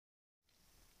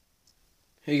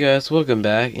Hey guys, welcome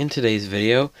back. In today's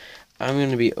video, I'm going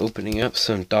to be opening up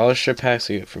some Dollar Store packs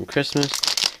I got from Christmas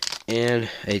and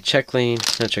a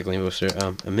booster,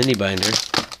 a mini binder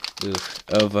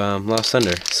of Lost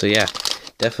Thunder. So yeah,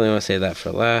 definitely want to save that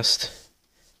for last.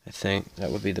 I think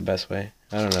that would be the best way.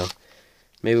 I don't know.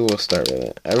 Maybe we'll start with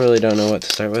it. I really don't know what to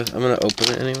start with. I'm going to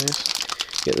open it anyways.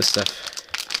 Get the stuff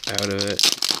out of it,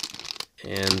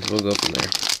 and we'll go from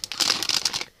there.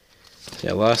 So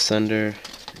yeah, Lost Thunder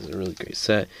is a really great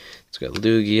set. It's got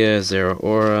Lugia,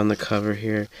 Zeraora on the cover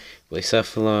here,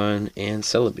 Blacephalon, and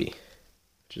Celebi,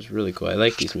 which is really cool. I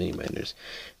like these mini binders.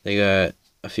 They got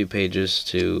a few pages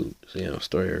to,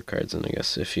 store your cards in. I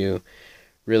guess if you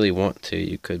really want to,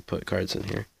 you could put cards in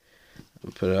here.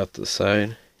 I'll put it out to the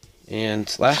side.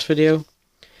 And last video,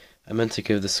 I meant to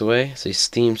give this away. It's a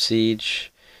Steam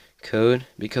Siege code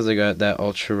because I got that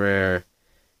ultra rare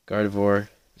Gardevoir.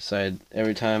 Decided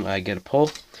every time I get a pull,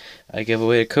 I give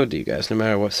away a code to you guys, no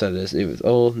matter what set it is. It was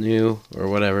old, new, or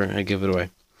whatever, I give it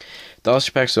away. The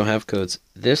Ultra packs don't have codes.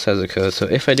 This has a code, so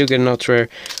if I do get an ultra rare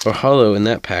or holo in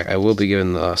that pack, I will be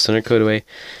giving the Lost Thunder code away,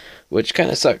 which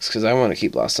kind of sucks because I want to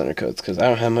keep Lost Thunder codes because I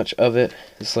don't have much of it.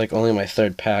 It's like only my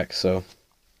third pack, so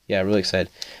yeah, really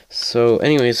excited. So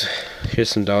anyways,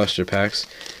 here's some Dollar Store packs.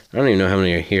 I don't even know how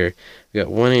many are here. We got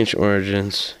 1 Ancient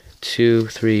Origins, 2,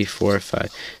 3, 4,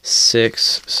 5,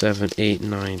 6, 7, 8,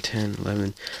 9, 10,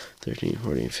 11, 13,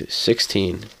 14, 15,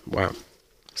 16. Wow.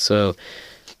 So,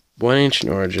 1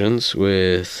 Ancient Origins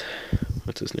with,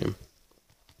 what's his name?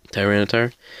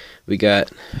 Tyranitar. We got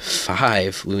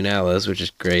 5 Lunalas, which is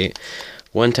great.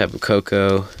 1 Tapu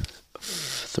Koko.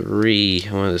 3,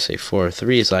 I wanted to say 4.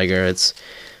 3 Zygardes.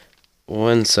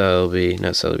 1 Celebi,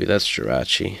 not Celebi, that's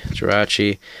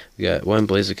Jirachi. We got 1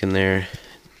 Blaziken there.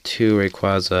 2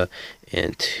 Rayquaza,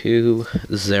 and 2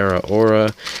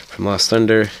 Zeraora from Lost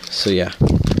Thunder. So yeah,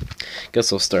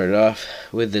 guess we'll start it off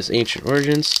with this Ancient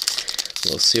Origins.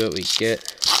 We'll see what we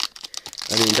get.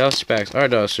 I mean, Dollar Store packs are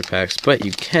Dollar Store packs, but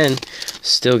you can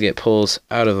still get pulls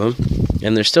out of them.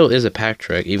 And there still is a pack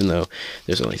trick, even though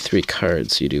there's only 3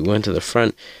 cards. You do 1 to the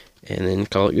front, and then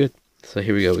call it good. So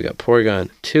here we go. We got Porygon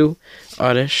 2,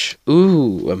 Oddish.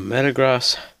 Ooh, a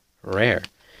Metagross rare.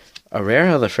 A rare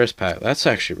out of the first pack. That's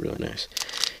actually really nice.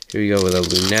 Here we go with a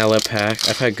Lunala pack.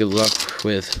 I've had good luck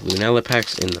with Lunala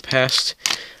packs in the past.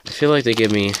 I feel like they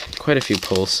give me quite a few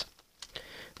pulls.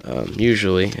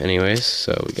 Usually, anyways.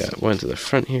 So we got 1 to the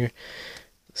front here.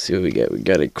 Let's see what we get. We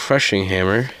got a Crushing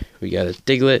Hammer. We got a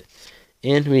Diglett.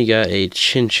 And we got a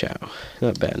Chinchou.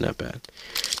 Not bad, not bad.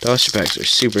 Dollar Store packs are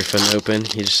super fun to open.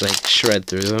 You just like shred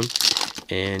through them.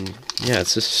 And yeah,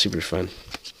 it's just super fun.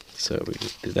 So we can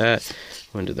do that.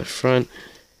 1 to the front.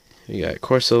 We got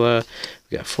Corsola.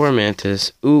 We got 4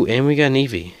 Mantis. Ooh, and we got an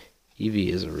Eevee. Eevee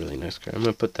is a really nice card. I'm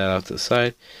going to put that out to the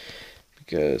side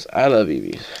because I love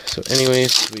Eevee. So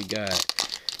anyways, we got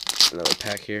another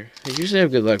pack here. I usually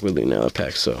have good luck with Lunala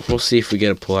packs, so we'll see if we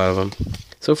get a pull out of them.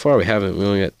 So far we haven't. We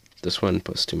only got this one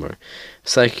plus 2 more.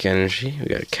 Psychic Energy. We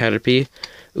got a Caterpie.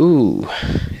 Ooh,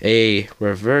 a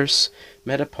reverse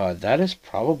Metapod. That is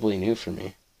probably new for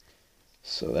me.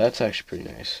 So that's actually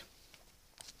pretty nice.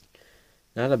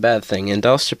 Not a bad thing. In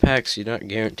Dollar Store packs, you're not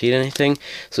guaranteed anything,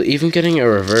 so even getting a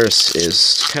reverse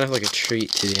is kind of like a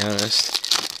treat, to be honest.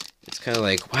 It's kind of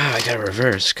like, wow, I got a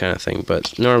reverse kind of thing,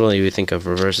 but normally we think of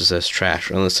reverses as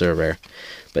trash, unless they're rare.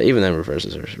 But even then,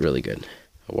 reverses are really good.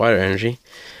 A Water Energy.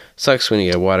 Sucks when you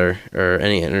get water, or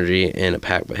any energy in a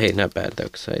pack, but hey, not bad though,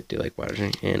 because I do like Water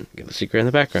Energy, and get the secret in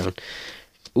the background.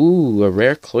 Ooh, a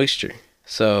rare Cloyster.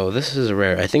 So, this is a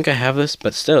rare. I think I have this,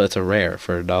 but still, it's a rare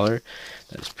for $1.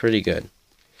 That is pretty good.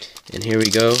 And here we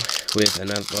go with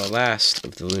the last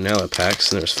of the Lunala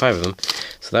packs, and there's 5 of them.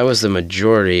 So that was the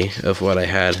majority of what I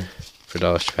had for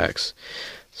Dollar Store packs.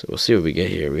 So we'll see what we get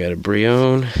here. We got a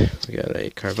Brion, we got a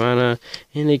Carvana,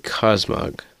 and a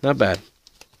Cosmog. Not bad.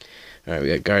 Alright, we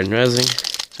got Garden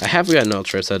Resing. I have gotten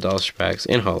Ultra Rares at Dollar Store packs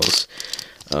and Holos.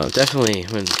 Definitely,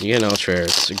 when you get an Ultra Rare,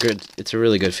 it's a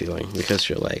really good feeling, because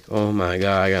you're like, oh my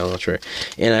god, I got an Ultra Rare.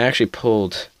 And I actually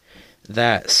pulled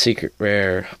that secret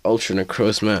rare Ultra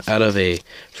Necrozma out of a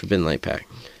Forbidden Light pack.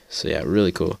 So yeah,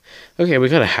 really cool. Okay, we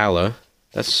got a Hala.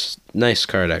 That's a nice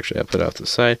card, actually. I'll put it off to the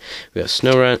side. We got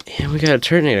Snorunt, and we got a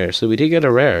Turtonator. So we did get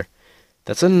a rare.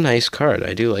 That's a nice card.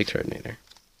 I do like Turtonator.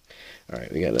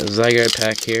 Alright, we got a Zygarde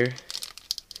pack here.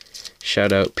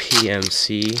 Shout out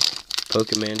PMC,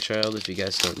 Pokemon Child. If you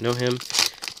guys don't know him,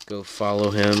 go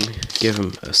follow him. Give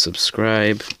him a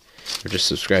subscribe. Or just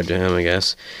subscribe to him, I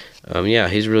guess. Yeah,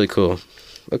 he's really cool.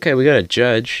 Okay, we got a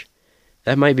Judge.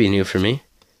 That might be new for me.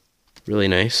 Really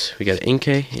nice. We got an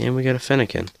Inkay, and we got a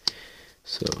Fennekin.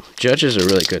 So, Judge is a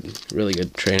really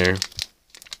good trainer.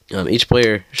 Each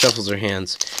player shuffles their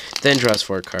hands, then draws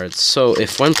 4 cards. So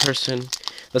if one person,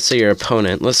 let's say your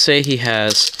opponent, let's say he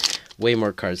has way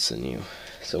more cards than you.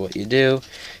 So what you do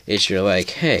is you're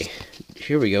like, hey,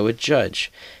 here we go with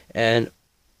Judge. And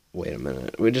wait a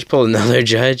minute, we just pulled another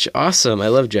Judge. Awesome, I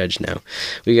love Judge now.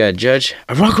 We got Judge,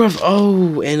 a Rockruff,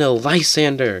 oh, and a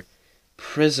Lysander.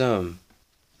 Prism.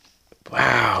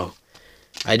 Wow.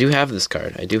 I do have this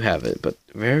card. I do have it, but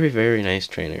very, very nice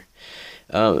trainer.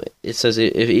 It says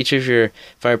if each of your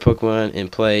fire Pokemon in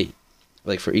play,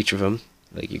 like for each of them,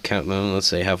 like you count them, let's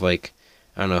say have like,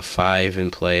 I don't know, 5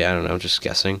 in play, I don't know, I'm just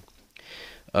guessing.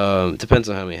 Depends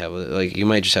on how many you have. Like you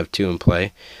might just have 2 in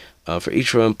play. For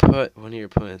each of them, put one of your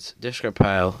opponent's discard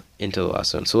pile into the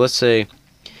lost zone. So let's say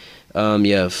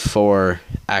you have 4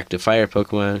 active fire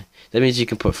Pokemon. That means you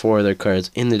can put 4 of their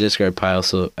cards in the discard pile,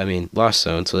 lost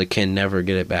zone, so they can never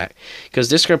get it back. Because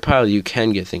discard pile, you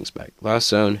can get things back. Lost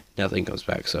zone, nothing comes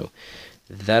back. So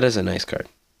that is a nice card.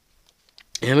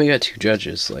 And we got 2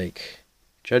 Judges. Like,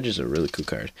 Judge is a really cool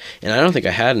card. And I don't think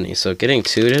I had any, so getting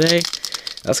 2 today,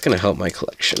 that's going to help my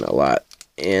collection a lot.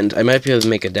 And I might be able to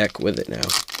make a deck with it now.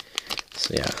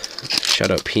 So yeah, shout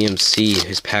out PMC.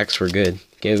 His packs were good.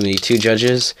 Gave me 2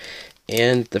 Judges,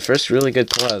 and the first really good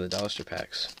pull out of the Dollar Store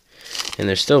packs. And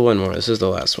there's still one more. This is the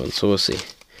last one, so we'll see.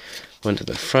 One to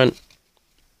the front.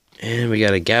 And we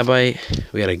got a Gabite.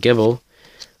 We got a Gibble.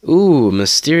 Ooh,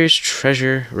 Mysterious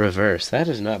Treasure Reverse. That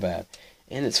is not bad.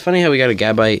 And it's funny how we got a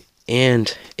Gabite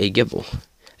and a Gibble.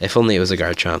 If only it was a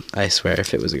Garchomp. I swear,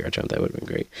 if it was a Garchomp, that would have been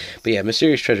great. But yeah,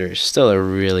 Mysterious Treasure is still a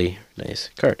really nice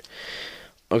card.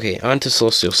 Okay, on to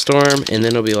Celestial Storm, and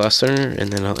then it'll be Lost Turner,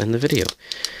 and then I'll end the video.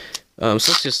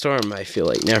 Celestial Storm, I feel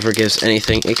like, never gives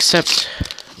anything except...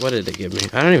 What did it give me?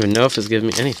 I don't even know if it's giving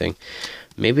me anything.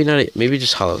 Maybe not. Maybe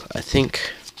just hollow. I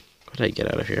think. What did I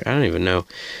get out of here? I don't even know.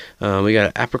 We got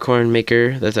an Apricorn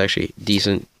Maker. That's actually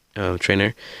decent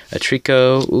trainer. A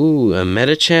Trico. Ooh, a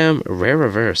Metacham. A rare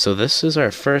reverse. So this is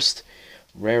our first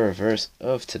rare reverse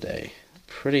of today.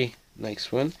 Pretty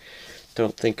nice one.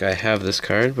 Don't think I have this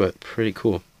card, but pretty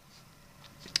cool.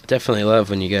 Definitely love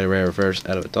when you get a rare reverse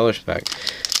out of a dollar pack.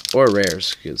 Or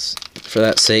rares, because for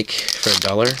that sake, for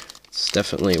 $1, it's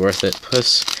definitely worth it.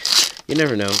 Plus, you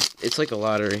never know. It's like a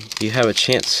lottery. You have a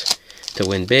chance to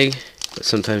win big, but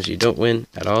sometimes you don't win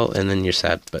at all, and then you're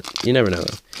sad. But you never know,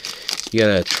 though. You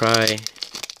gotta try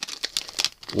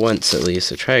once at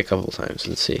least, or try a couple times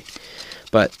and see.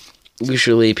 But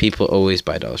usually, people always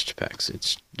buy dollar packs.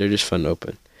 They're just fun to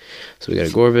open. So we got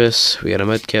a Gorbis, we got a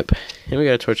Mudkip, and we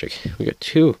got a Torchic. We got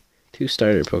two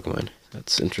starter Pokemon.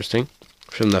 That's interesting.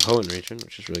 From the Hoenn region,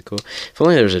 which is really cool. If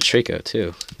only there was a Trico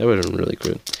too. That would have been really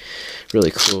cool. Really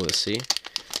cool to see.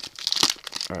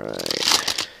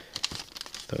 Alright.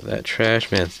 Throw that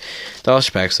trash, man. Dollar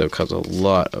packs though comes a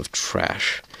lot of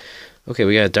trash. Okay,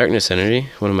 we got a Darkness Energy,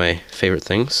 one of my favorite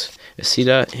things. A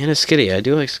Seedot and a Skitty. I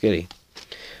do like Skitty.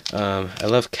 I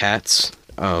love cats.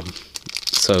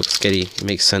 So Skitty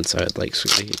makes sense. I like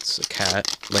Skitty. It's a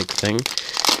cat-like thing.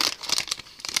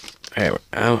 Alright,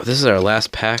 this is our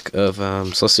last pack of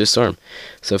Celestial Storm.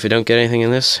 So if we don't get anything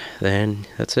in this, then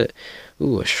that's it.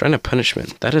 Ooh, a Shrine of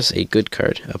Punishment. That is a good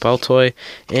card. A Baltoy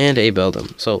and a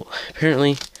Beldum. So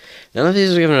apparently, none of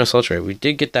these are giving us Ultra. We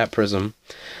did get that Prism.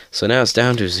 So now it's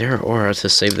down to Zeraora to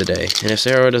save the day. And if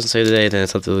Zeraora doesn't save the day, then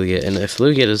it's up to Lugia. And if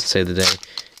Lugia doesn't save the day,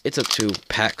 it's up to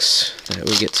packs that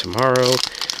we get tomorrow.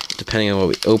 Depending on what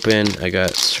we open, I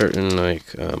got certain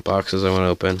boxes I want to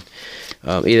open.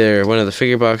 Either one of the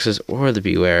figure boxes or the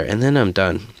Beware, and then I'm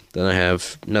done. Then I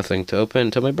have nothing to open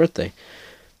until my birthday.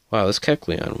 Wow, this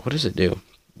Kecleon, what does it do?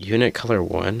 Unit color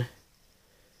 1?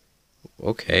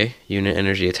 Okay, unit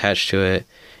energy attached to it.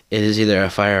 It is either a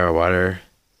fire or water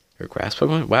or grass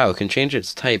Pokemon. Wow, it can change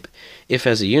its type if it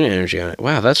has a unit energy on it.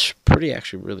 Wow, that's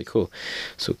actually really cool.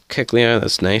 So Kecleon,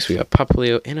 that's nice. We got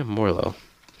Popplio and a Morlo.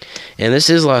 And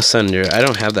this is Lost Thunder. I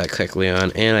don't have that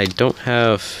Kecleon, and I don't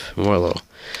have Morlo.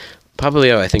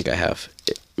 Popplio, I think I have.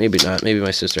 Maybe not. Maybe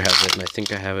my sister has it, and I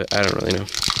think I have it. I don't really know.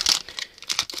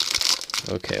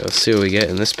 Okay, let's see what we get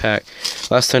in this pack.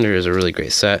 Lost Thunder is a really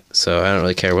great set, so I don't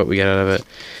really care what we get out of it.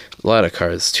 A lot of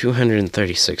cards.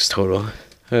 236 total.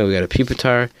 Oh, we got a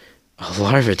Pupitar, a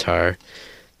Larvitar.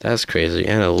 That's crazy.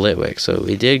 And a Litwick. So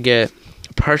we did get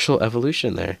a partial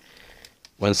evolution there.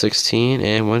 116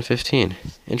 and 115.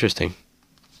 Interesting.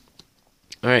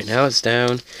 Alright, now it's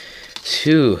down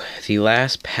to the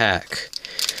last pack,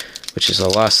 which is a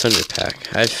Lost Thunder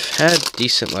pack. I've had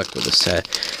decent luck with this set.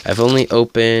 I've only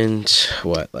opened,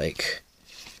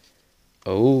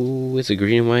 oh, it's a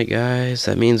green and white, guys.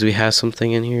 That means we have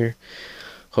something in here.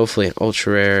 Hopefully an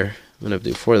ultra rare. I'm going to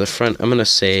do for the front. I'm going to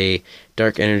say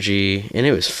dark energy, and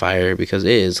it was fire because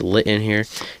it is lit in here.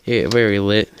 Very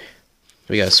lit.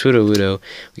 We got a Sudowoodo,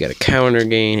 we got a Counter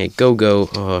Gain, a Go-Go.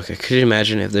 Oh, could you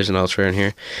imagine if there's an Ultra in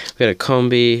here? We got a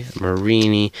Combi, a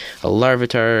Marini, a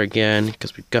Larvitar again,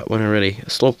 because we got one already. A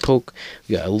Slowpoke,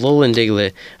 we got a Alolan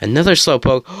Diglett, another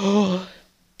Slowpoke,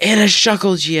 and a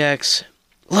Shuckle GX.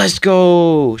 Let's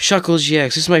go! Shuckle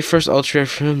GX. This is my first Ultra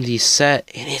from the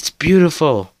set, and it's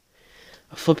beautiful.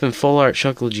 A flippin' full art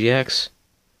Shuckle GX.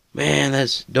 Man,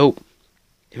 that's dope.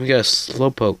 And we got a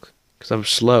Slowpoke. Because I'm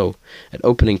slow at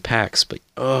opening packs, but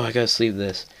I gotta sleeve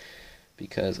this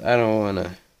because I don't want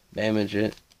to damage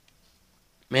it.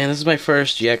 Man, this is my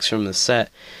first GX from the set.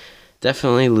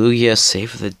 Definitely Lugia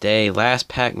save of the day. Last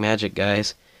pack magic,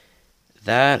 guys.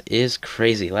 That is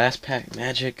crazy. Last pack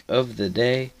magic of the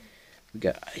day. We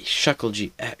got a Shuckle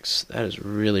GX. That is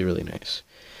really, really nice.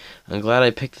 I'm glad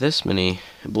I picked this mini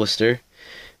blister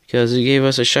because it gave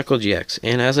us a Shuckle GX.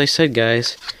 And as I said,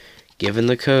 guys, given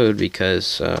the code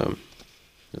because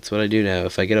that's what I do now.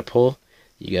 If I get a pull,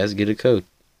 you guys get a code.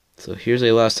 So here's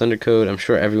a Lost Thunder code. I'm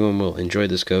sure everyone will enjoy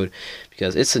this code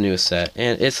because it's the newest set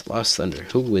and it's Lost Thunder.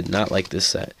 Who would not like this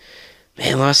set?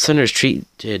 Man, Lost Thunder's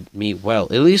treated me well.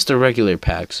 At least the regular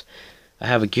packs. I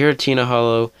have a Giratina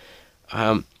Holo.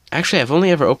 Actually, I've only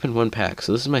ever opened one pack,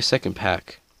 so this is my second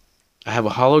pack. I have a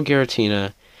Holo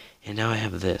Giratina, and now I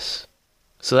have this.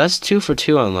 So that's 2 for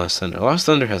 2 on Lost Thunder. Lost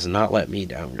Thunder has not let me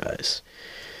down, guys.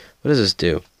 What does this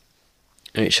do?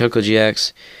 Alright, Shuckle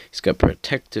GX, he's got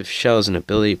Protective Shell as an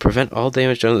ability. Prevent all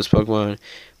damage done to this Pokemon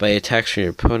by attacks from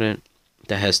your opponent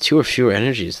that has 2 or fewer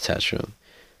energies attached to him.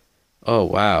 Oh,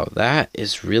 wow. That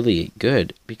is really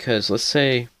good. Because, let's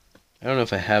say, I don't know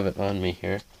if I have it on me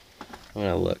here. I'm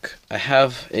going to look. I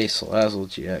have a Salazzle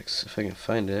GX, if I can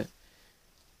find it.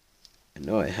 I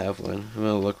know I have one. I'm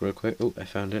going to look real quick. Oh, I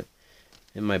found it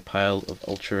in my pile of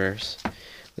Ultra Rares.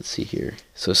 Let's see here.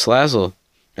 So, Salazzle,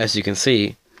 as you can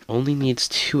see, only needs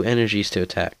 2 energies to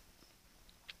attack.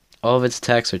 All of its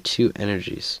attacks are 2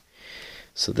 energies.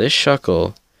 So this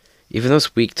Shuckle, even though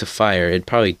it's weak to fire, it'd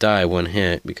probably die 1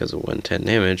 hit because of 110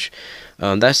 damage.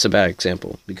 That's a bad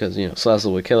example because, you know,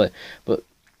 Salazzle would kill it. But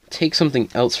take something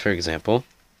else, for example.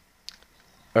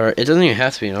 Or it doesn't even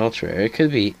have to be an Ultra Rare. It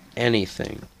could be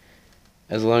anything.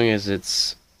 As long as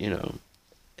it's, you know,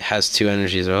 has 2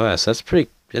 energies or less. That's a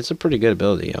pretty good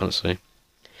ability, honestly.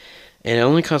 And it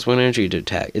only costs 1 energy to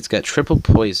attack. It's got triple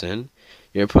poison.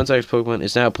 Your opponent's active Pokemon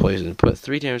is now poisoned. Put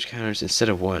 3 damage counters instead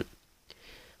of 1.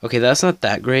 Okay, that's not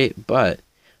that great, but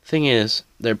the thing is,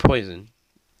 they're poison.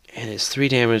 And it's 3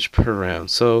 damage per round.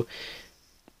 So,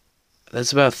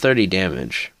 that's about 30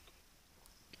 damage.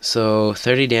 So,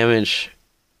 30 damage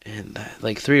in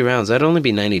like 3 rounds, that'd only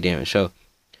be 90 damage. So,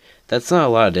 that's not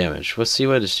a lot of damage. Let's see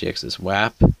what this GX is.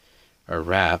 WAP. Or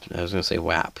RAP, I was going to say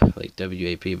WAP, like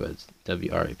W-A-P, but it's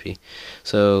W-R-A-P.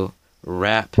 So,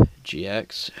 RAP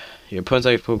GX, your opponent's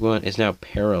active Pokemon is now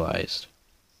paralyzed,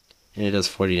 and it does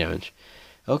 40 damage.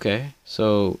 Okay,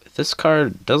 so this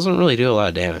card doesn't really do a lot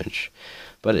of damage,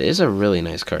 but it is a really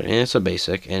nice card, and it's a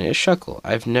basic, and it's Shuckle.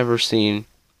 I've never seen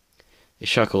a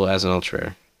Shuckle as an Ultra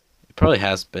Rare. It probably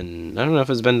has been, I don't know if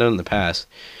it's been done in the past.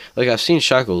 Like, I've seen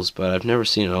Shuckles, but I've never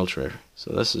seen an Ultra Rare,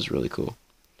 so this is really cool.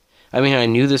 I mean, I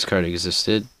knew this card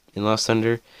existed in Lost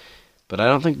Thunder, but I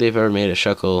don't think they've ever made a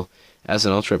Shuckle as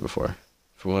an Ultra before,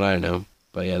 from what I know.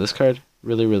 But yeah, this card,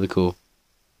 really, really cool.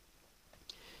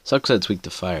 Sucks that it's weak to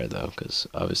fire, though, because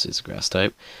obviously it's a grass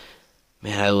type.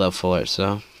 Man, I love full art,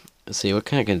 so let's see, what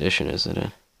kind of condition is it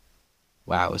in?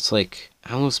 Wow, it's like,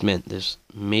 almost mint. There's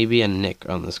maybe a nick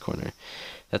on this corner.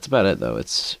 That's about it, though.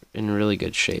 It's in really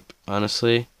good shape.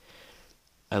 Honestly,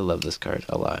 I love this card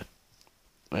a lot.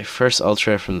 My first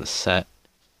Ultra from the set.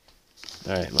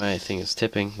 Alright, my thing is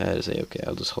tipping. That is a-okay.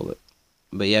 I'll just hold it.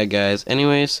 But yeah, guys.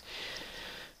 Anyways,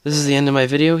 this is the end of my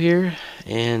video here.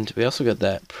 And we also got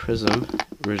that Prism,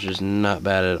 which is not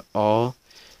bad at all.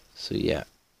 So yeah.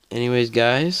 Anyways,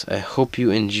 guys, I hope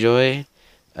you enjoy.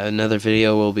 Another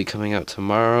video will be coming out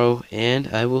tomorrow. And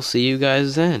I will see you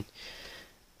guys then.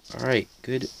 Alright,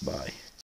 goodbye.